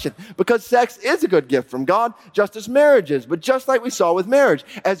valid question, because sex is a good gift from God, just as marriage is. But just like we saw with marriage,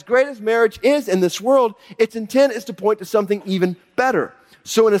 as great as marriage is in this world, its intent is to point to something even better.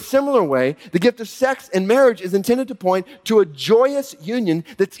 So in a similar way, the gift of sex in marriage is intended to point to a joyous union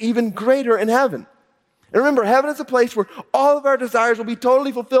that's even greater in heaven. And remember, heaven is a place where all of our desires will be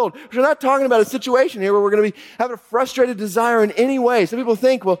totally fulfilled. We're not talking about a situation here where we're going to be having a frustrated desire in any way. Some people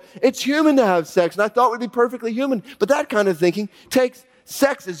think, well, it's human to have sex, and I thought we'd be perfectly human. But that kind of thinking takes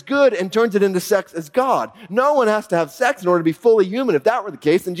sex as good and turns it into sex as God. No one has to have sex in order to be fully human. If that were the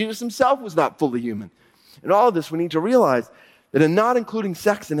case, then Jesus himself was not fully human. In all of this, we need to realize that in not including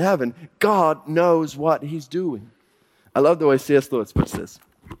sex in heaven, God knows what he's doing. I love the way C.S. Lewis puts this.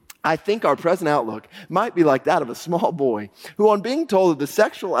 I think our present outlook might be like that of a small boy who, on being told that the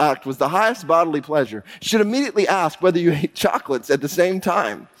sexual act was the highest bodily pleasure, should immediately ask whether you ate chocolates at the same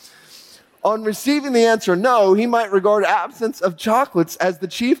time. On receiving the answer no, he might regard absence of chocolates as the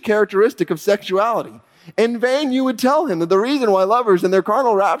chief characteristic of sexuality. In vain you would tell him that the reason why lovers in their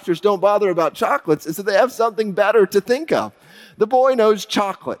carnal raptures don't bother about chocolates is that they have something better to think of. The boy knows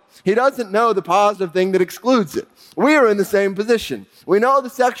chocolate. He doesn't know the positive thing that excludes it. We are in the same position. We know the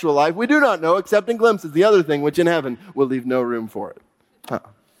sexual life. We do not know, except in glimpses, the other thing which in heaven will leave no room for it.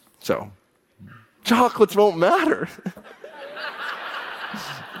 So, chocolates won't matter.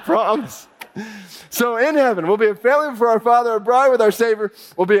 Promise. So in heaven, we'll be a family for our Father, a bride with our Savior.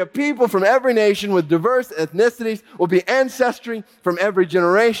 We'll be a people from every nation with diverse ethnicities. We'll be ancestry from every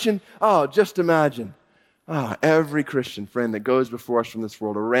generation. Oh, just imagine. Every Christian friend that goes before us from this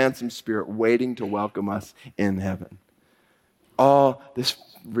world, a ransomed spirit waiting to welcome us in heaven. All this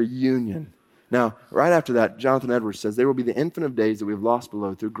reunion. Now, right after that, Jonathan Edwards says, there will be the infinite of days that we've lost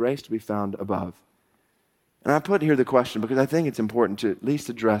below through grace to be found above. And I put here the question because I think it's important to at least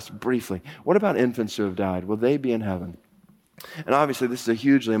address briefly. What about infants who have died? Will they be in heaven? And obviously, this is a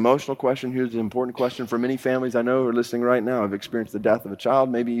hugely emotional question, hugely important question for many families I know who are listening right now have experienced the death of a child,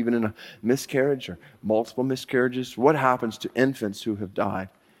 maybe even in a miscarriage or multiple miscarriages. What happens to infants who have died?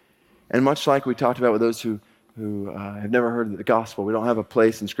 And much like we talked about with those who have never heard of the gospel, we don't have a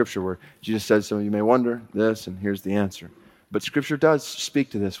place in Scripture where Jesus says, so you may wonder this, and here's the answer. But Scripture does speak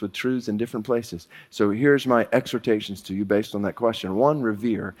to this with truths in different places. So here's my exhortations to you based on that question. 1,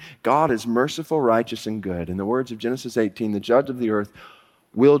 revere. God is merciful, righteous, and good. In the words of Genesis 18, the judge of the earth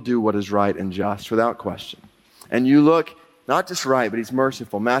will do what is right and just without question. And you look, not just right, but he's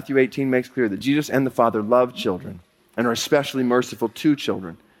merciful. Matthew 18 makes clear that Jesus and the Father love children and are especially merciful to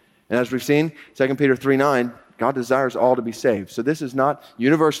children. And as we've seen, 2 Peter 3:9, God desires all to be saved. So this is not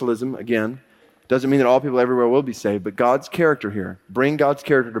universalism, again. Doesn't mean that all people everywhere will be saved, but God's character here. Bring God's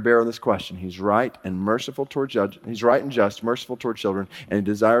character to bear on this question. He's right and merciful toward judge. He's right and just, merciful toward children, and he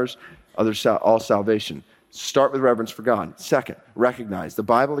desires all salvation. Start with reverence for God. 2nd, recognize. The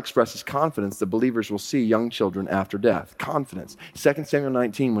Bible expresses confidence that believers will see young children after death. Confidence. 2 Samuel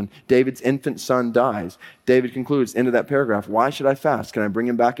 19, when David's infant son dies, David concludes, end of that paragraph, why should I fast? Can I bring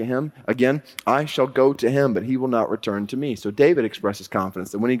him back to him? Again, I shall go to him, but he will not return to me. So David expresses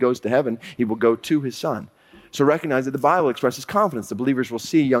confidence that when he goes to heaven, he will go to his son. So recognize that the Bible expresses confidence that believers will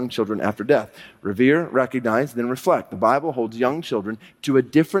see young children after death. Revere, recognize, then reflect. The Bible holds young children to a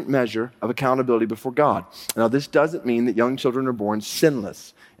different measure of accountability before God. Now, this doesn't mean that young children are born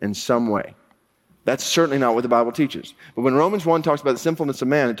sinless in some way. That's certainly not what the Bible teaches. But when Romans 1 talks about the sinfulness of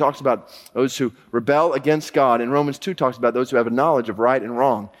man, it talks about those who rebel against God. And Romans 2 talks about those who have a knowledge of right and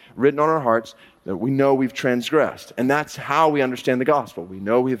wrong written on our hearts, that we know we've transgressed. And that's how we understand the gospel. We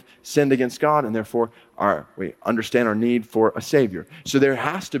know we've sinned against God, and therefore we understand our need for a Savior. So there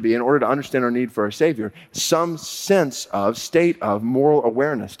has to be, in order to understand our need for a Savior, some sense of, state of moral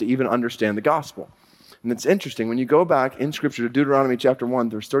awareness to even understand the gospel. And it's interesting, when you go back in Scripture to Deuteronomy chapter 1,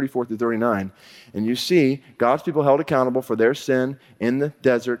 verse 34 through 39, and you see God's people held accountable for their sin in the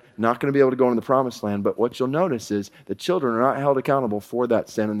desert, not going to be able to go into the promised land, but what you'll notice is the children are not held accountable for that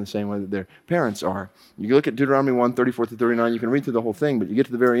sin in the same way that their parents are. You look at Deuteronomy 1, 34 through 39, you can read through the whole thing, but you get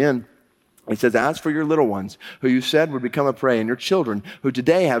to the very end, he says, as for your little ones, who you said would become a prey, and your children, who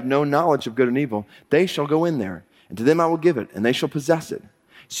today have no knowledge of good and evil, they shall go in there, and to them I will give it, and they shall possess it.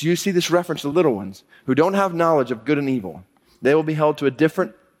 So you see this reference to little ones who don't have knowledge of good and evil. They will be held to a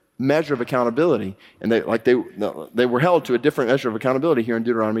different measure of accountability, and they were held to a different measure of accountability here in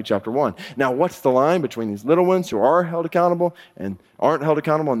Deuteronomy chapter 1. Now, what's the line between these little ones who are held accountable and aren't held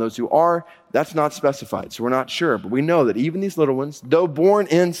accountable and those who are? That's not specified, so we're not sure. But we know that even these little ones, though born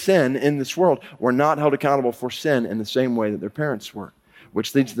in sin in this world, were not held accountable for sin in the same way that their parents were.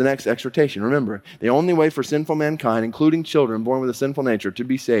 which leads to the next exhortation. Remember, the only way for sinful mankind, including children born with a sinful nature, to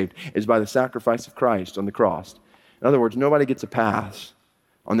be saved is by the sacrifice of Christ on the cross. In other words, nobody gets a pass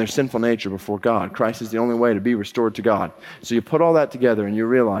on their sinful nature before God. Christ is the only way to be restored to God. So you put all that together and you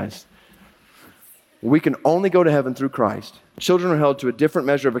realize we can only go to heaven through Christ. Children are held to a different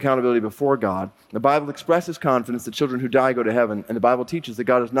measure of accountability before God. The Bible expresses confidence that children who die go to heaven, and the Bible teaches that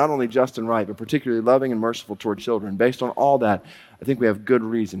God is not only just and right, but particularly loving and merciful toward children. Based on all that, I think we have good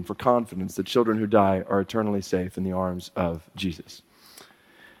reason for confidence that children who die are eternally safe in the arms of Jesus.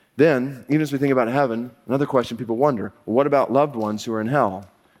 Then, even as we think about heaven, another question people wonder, well, what about loved ones who are in hell?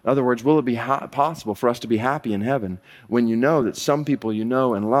 In other words, will it be possible for us to be happy in heaven when you know that some people you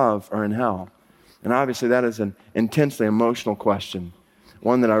know and love are in hell? And obviously that is an intensely emotional question,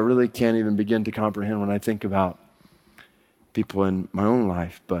 one that I really can't even begin to comprehend when I think about people in my own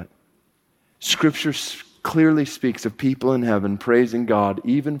life. But Scripture clearly speaks of people in heaven praising God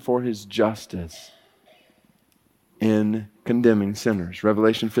even for His justice in condemning sinners.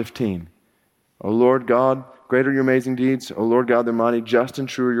 Revelation 15. O Lord God, great are your amazing deeds. O Lord God, the mighty, just and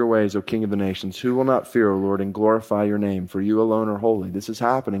true are your ways, O King of the nations. Who will not fear, O Lord, and glorify your name? For you alone are holy. This is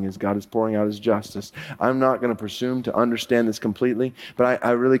happening as God is pouring out His justice. I'm not going to presume to understand this completely, but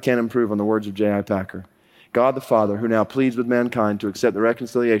I really can't improve on the words of J.I. Packer. God the Father, who now pleads with mankind to accept the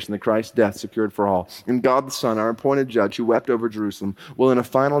reconciliation that Christ's death secured for all, and God the Son, our appointed judge, who wept over Jerusalem, will in a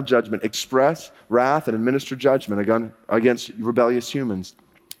final judgment express wrath and administer judgment against rebellious humans.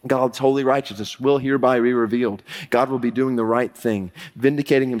 God's holy righteousness will hereby be revealed. God will be doing the right thing,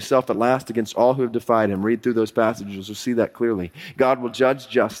 vindicating Himself at last against all who have defied Him. Read through those passages, you'll see that clearly. God will judge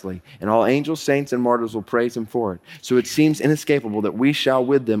justly, and all angels, saints, and martyrs will praise Him for it. So it seems inescapable that we shall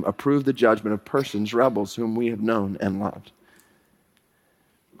with them approve the judgment of persons, rebels, whom we have known and loved.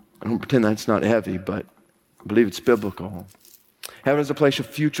 I don't pretend that's not heavy, but I believe it's biblical. Heaven is a place of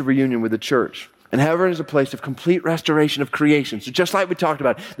future reunion with the church. And heaven is a place of complete restoration of creation. So just like we talked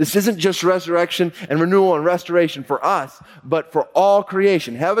about, this isn't just resurrection and renewal and restoration for us, but for all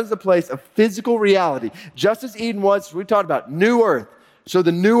creation. Heaven is a place of physical reality. Just as Eden was, we talked about new earth. So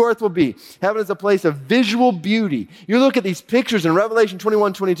the new earth will be. Heaven is a place of visual beauty. You look at these pictures in Revelation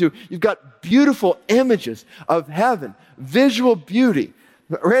 21:22, you've got beautiful images of heaven, visual beauty.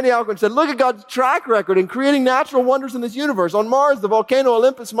 Randy Alcorn said, look at God's track record in creating natural wonders in this universe. On Mars, the volcano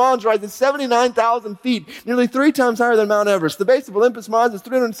Olympus Mons rises 79,000 feet, nearly 3 times higher than Mount Everest. The base of Olympus Mons is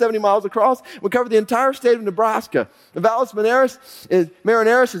 370 miles across. We cover the entire state of Nebraska. The Valles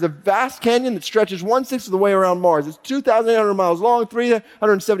Marineris is a vast canyon that stretches 1/6 of the way around Mars. It's 2,800 miles long,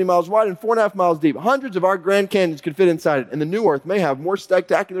 370 miles wide, and 4.5 miles deep. Hundreds of our Grand Canyons could fit inside it, and the new Earth may have more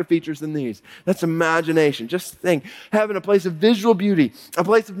spectacular features than these. That's imagination. Just think, having a place of visual beauty, a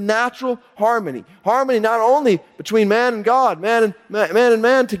place of natural harmony. Harmony not only between man and God, man and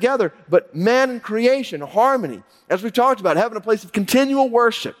man together, but man and creation, harmony. As we've talked about, having a place of continual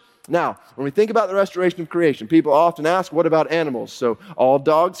worship. Now, when we think about the restoration of creation, people often ask, what about animals? So all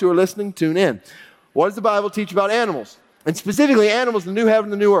dogs who are listening, tune in. What does the Bible teach about animals? And specifically animals in the new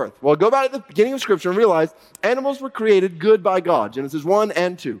heaven and the new earth. Well, go back to the beginning of Scripture and realize animals were created good by God. Genesis 1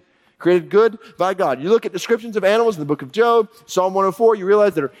 and 2. Created good by God. You look at descriptions of animals in the book of Job, Psalm 104, you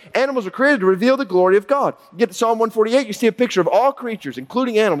realize that animals are created to reveal the glory of God. You get to Psalm 148, you see a picture of all creatures,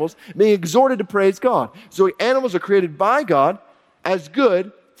 including animals, being exhorted to praise God. So animals are created by God as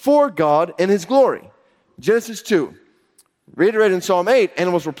good for God and His glory. Genesis 2, reiterated in Psalm 8,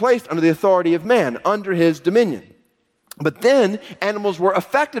 animals were placed under the authority of man, under His dominion. But then animals were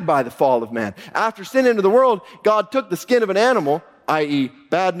affected by the fall of man. After sin entered the world, God took the skin of an animal, i.e.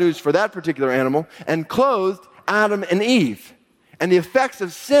 bad news for that particular animal, and clothed Adam and Eve. And the effects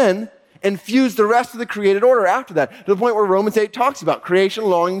of sin infused the rest of the created order after that, to the point where Romans 8 talks about creation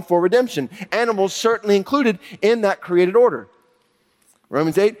longing for redemption. Animals certainly included in that created order.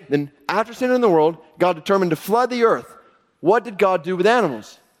 Romans 8, then after sin in the world, God determined to flood the earth. What did God do with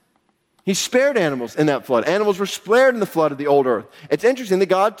animals? He spared animals in that flood. Animals were spared in the flood of the old earth. It's interesting that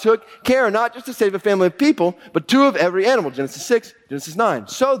God took care not just to save a family of people, but 2 of every animal, Genesis 6, Genesis 9.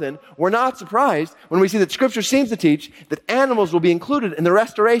 So then, we're not surprised when we see that Scripture seems to teach that animals will be included in the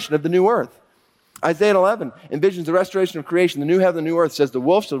restoration of the new earth. Isaiah 11 envisions the restoration of creation. The new heaven, the new earth says, the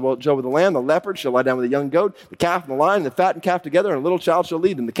wolf shall dwell with the lamb, the leopard shall lie down with the young goat, the calf and the lion, the fattened calf together, and a little child shall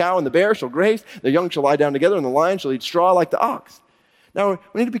lead them. The cow and the bear shall graze, the young shall lie down together, and the lion shall eat straw like the ox. Now,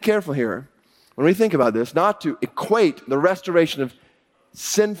 we need to be careful here when we think about this, not to equate the restoration of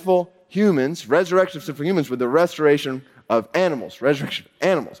sinful humans, resurrection of sinful humans, with the restoration of animals, resurrection of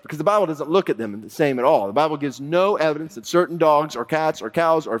animals, because the Bible doesn't look at them the same at all. The Bible gives no evidence that certain dogs or cats or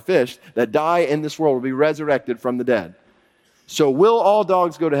cows or fish that die in this world will be resurrected from the dead. So will all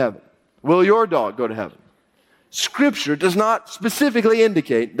dogs go to heaven? Will your dog go to heaven? Scripture does not specifically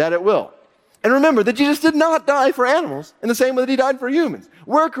indicate that it will. And remember that Jesus did not die for animals in the same way that he died for humans.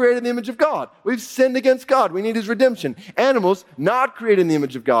 We're created in the image of God. We've sinned against God. We need his redemption. Animals, not created in the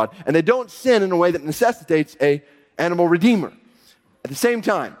image of God, and they don't sin in a way that necessitates an animal redeemer. At the same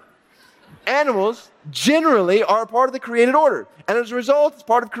time, animals generally are a part of the created order. And as a result, it's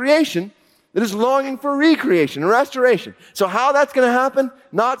part of creation that is longing for recreation and restoration. So how that's going to happen,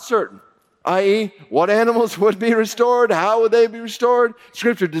 not certain. I.e., what animals would be restored, how would they be restored?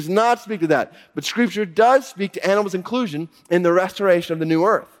 Scripture does not speak to that. But Scripture does speak to animals' inclusion in the restoration of the new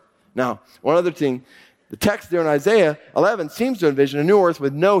earth. Now, one other thing, the text there in Isaiah 11 seems to envision a new earth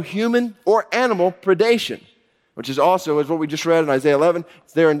with no human or animal predation, which is also, as what we just read in Isaiah 11,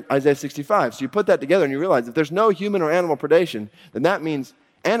 it's there in Isaiah 65. So you put that together and you realize if there's no human or animal predation, then that means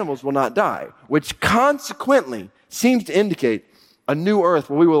animals will not die, which consequently seems to indicate a new earth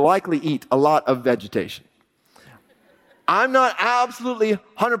where we will likely eat a lot of vegetation. I'm not absolutely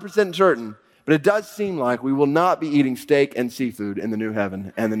 100% certain, but it does seem like we will not be eating steak and seafood in the new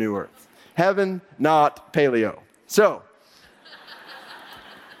heaven and the new earth. Heaven, not paleo. So,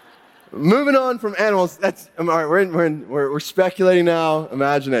 moving on from animals, all right, we're speculating now,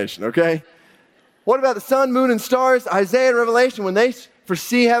 imagination, okay? What about the sun, moon, and stars? Isaiah and Revelation, when they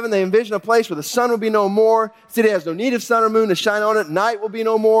foresee heaven, they envision a place where the sun will be no more. The city has no need of sun or moon to shine on it. Night will be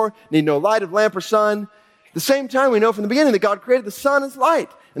no more. Need no light of lamp or sun. At the same time, we know from the beginning that God created the sun as light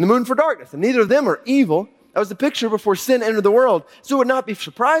and the moon for darkness, and neither of them are evil. That was the picture before sin entered the world. So it would not be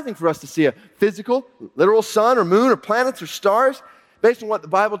surprising for us to see a physical, literal sun or moon or planets or stars. Based on what the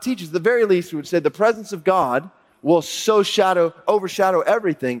Bible teaches, at the very least, we would say the presence of God will so overshadow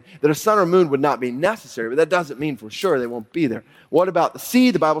everything that a sun or moon would not be necessary. But that doesn't mean for sure they won't be there. What about the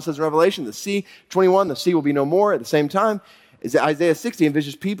sea? The Bible says in Revelation, the sea, 21, the sea will be no more. At the same time, Isaiah 60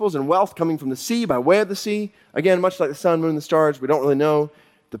 envisions peoples and wealth coming from the sea by way of the sea. Again, much like the sun, moon, and the stars, we don't really know.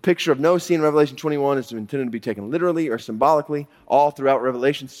 The picture of no sea in Revelation 21 is intended to be taken literally or symbolically. All throughout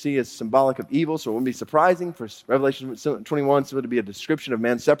Revelation, sea is symbolic of evil, so it wouldn't be surprising for Revelation 21 to be a description of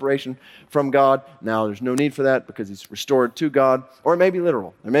man's separation from God. Now, there's no need for that because he's restored to God. Or it may be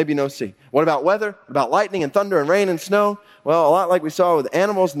literal. There may be no sea. What about weather? About lightning and thunder and rain and snow? Well, a lot like we saw with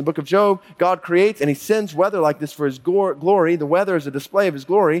animals in the book of Job, God creates and he sends weather like this for his glory. The weather is a display of his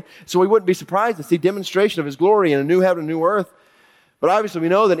glory, so we wouldn't be surprised to see demonstration of his glory in a new heaven and new earth. But obviously we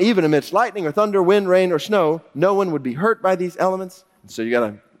know that even amidst lightning or thunder, wind, rain, or snow, no one would be hurt by these elements. And so you got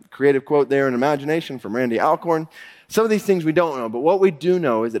a creative quote there in imagination from Randy Alcorn. Some of these things we don't know, but what we do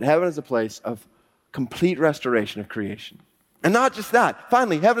know is that heaven is a place of complete restoration of creation. And not just that.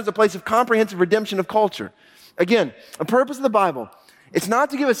 Finally, heaven is a place of comprehensive redemption of culture. Again, the purpose of the Bible, it's not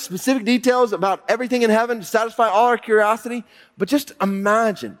to give us specific details about everything in heaven to satisfy all our curiosity, but just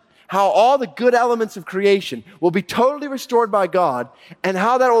imagine how all the good elements of creation will be totally restored by God and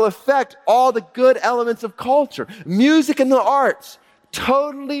how that will affect all the good elements of culture. Music and the arts,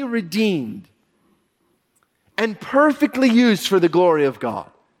 totally redeemed and perfectly used for the glory of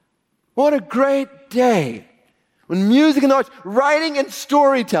God. What a great day when music and the arts, writing and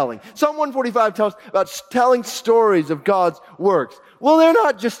storytelling. Psalm 145 tells us about telling stories of God's works. Will there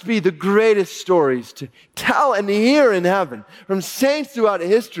not just be the greatest stories to tell and hear in heaven from saints throughout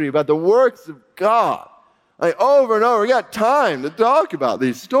history about the works of God? Like over and over, we got time to talk about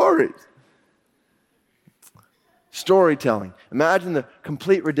these stories. Storytelling. Imagine the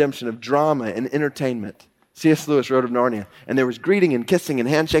complete redemption of drama and entertainment. C.S. Lewis wrote of Narnia, and there was greeting and kissing and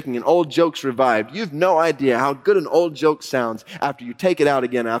handshaking and old jokes revived. You've no idea how good an old joke sounds after you take it out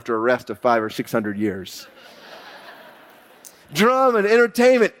again after a rest of 500 or 600 years. Drama and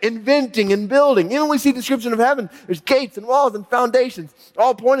entertainment, inventing and building. Even when we see description of heaven, there's gates and walls and foundations,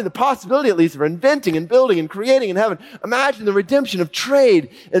 all pointing to the possibility at least of inventing and building and creating in heaven. Imagine the redemption of trade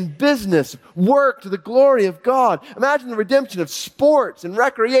and business, work to the glory of God. Imagine the redemption of sports and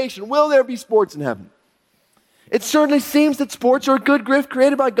recreation. Will there be sports in heaven? It certainly seems that sports are a good gift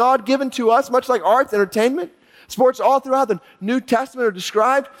created by God, given to us, much like arts, entertainment. Sports all throughout the New Testament are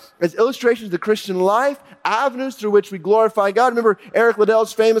described as illustrations of the Christian life, avenues through which we glorify God. Remember Eric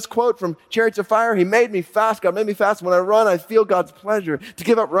Liddell's famous quote from Chariots of Fire? He made me fast. God made me fast. When I run, I feel God's pleasure. To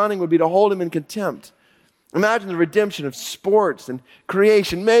give up running would be to hold him in contempt. Imagine the redemption of sports and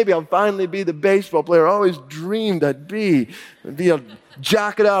creation. Maybe I'll finally be the baseball player I always dreamed I'd be. Be a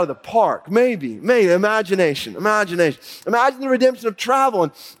jacket out of the park. Maybe. Imagination. Imagine the redemption of travel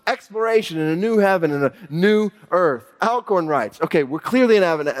and exploration in a new heaven and a new earth. Alcorn writes, okay, we're clearly in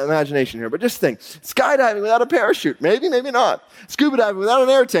imagination here, but just think. Skydiving without a parachute. Maybe, maybe not. Scuba diving without an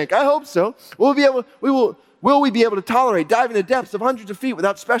air tank. I hope so. We will Will we be able to tolerate diving to depths of hundreds of feet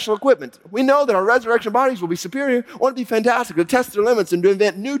without special equipment? We know that our resurrection bodies will be superior. Won't it be fantastic to test their limits and to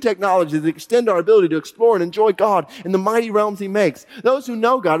invent new technologies that extend our ability to explore and enjoy God in the mighty realms He makes? Those who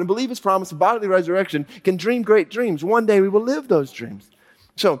know God and believe His promise of bodily resurrection can dream great dreams. One day we will live those dreams.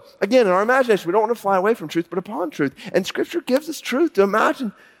 So, again, in our imagination, we don't want to fly away from truth, but upon truth. And Scripture gives us truth to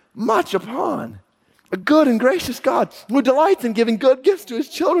imagine much upon. A good and gracious God who delights in giving good gifts to His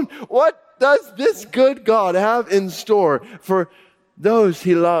children. What does this good God have in store for those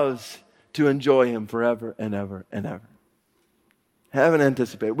He loves to enjoy Him forever and ever and ever? Heaven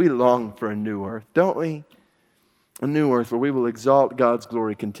anticipated. We long for a new earth, don't we? A new earth where we will exalt God's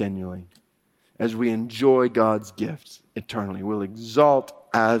glory continually as we enjoy God's gifts eternally. We'll exalt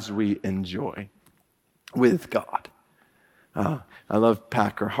as we enjoy with God. I love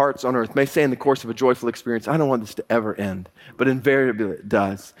Packer. Hearts on earth may say in the course of a joyful experience, I don't want this to ever end. But invariably it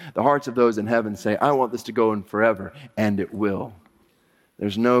does. The hearts of those in heaven say, I want this to go on forever, and it will.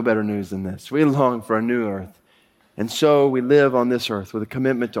 There's no better news than this. We long for a new earth. And so we live on this earth with a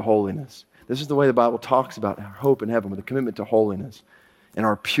commitment to holiness. This is the way the Bible talks about our hope in heaven, with a commitment to holiness. And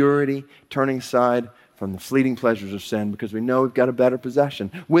our purity, turning aside from the fleeting pleasures of sin, because we know we've got a better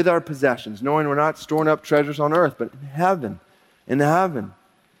possession. With our possessions, knowing we're not storing up treasures on earth, but in heaven. In heaven.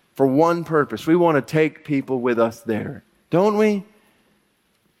 For one purpose. We want to take people with us there. Don't we?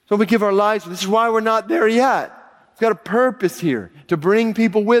 So we give our lives. This is why we're not there yet. It's got a purpose here. To bring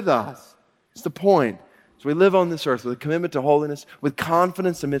people with us. It's the point. So we live on this earth with a commitment to holiness, with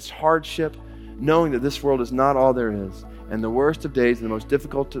confidence amidst hardship, knowing that this world is not all there is. And the worst of days and the most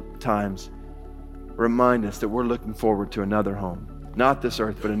difficult times remind us that we're looking forward to another home. Not this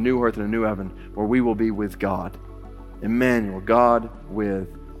earth, but a new earth and a new heaven where we will be with God. Emmanuel, God with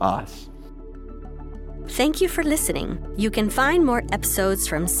us. Thank you for listening. You can find more episodes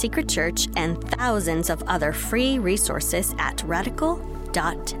from Secret Church and thousands of other free resources at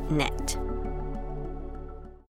radical.net.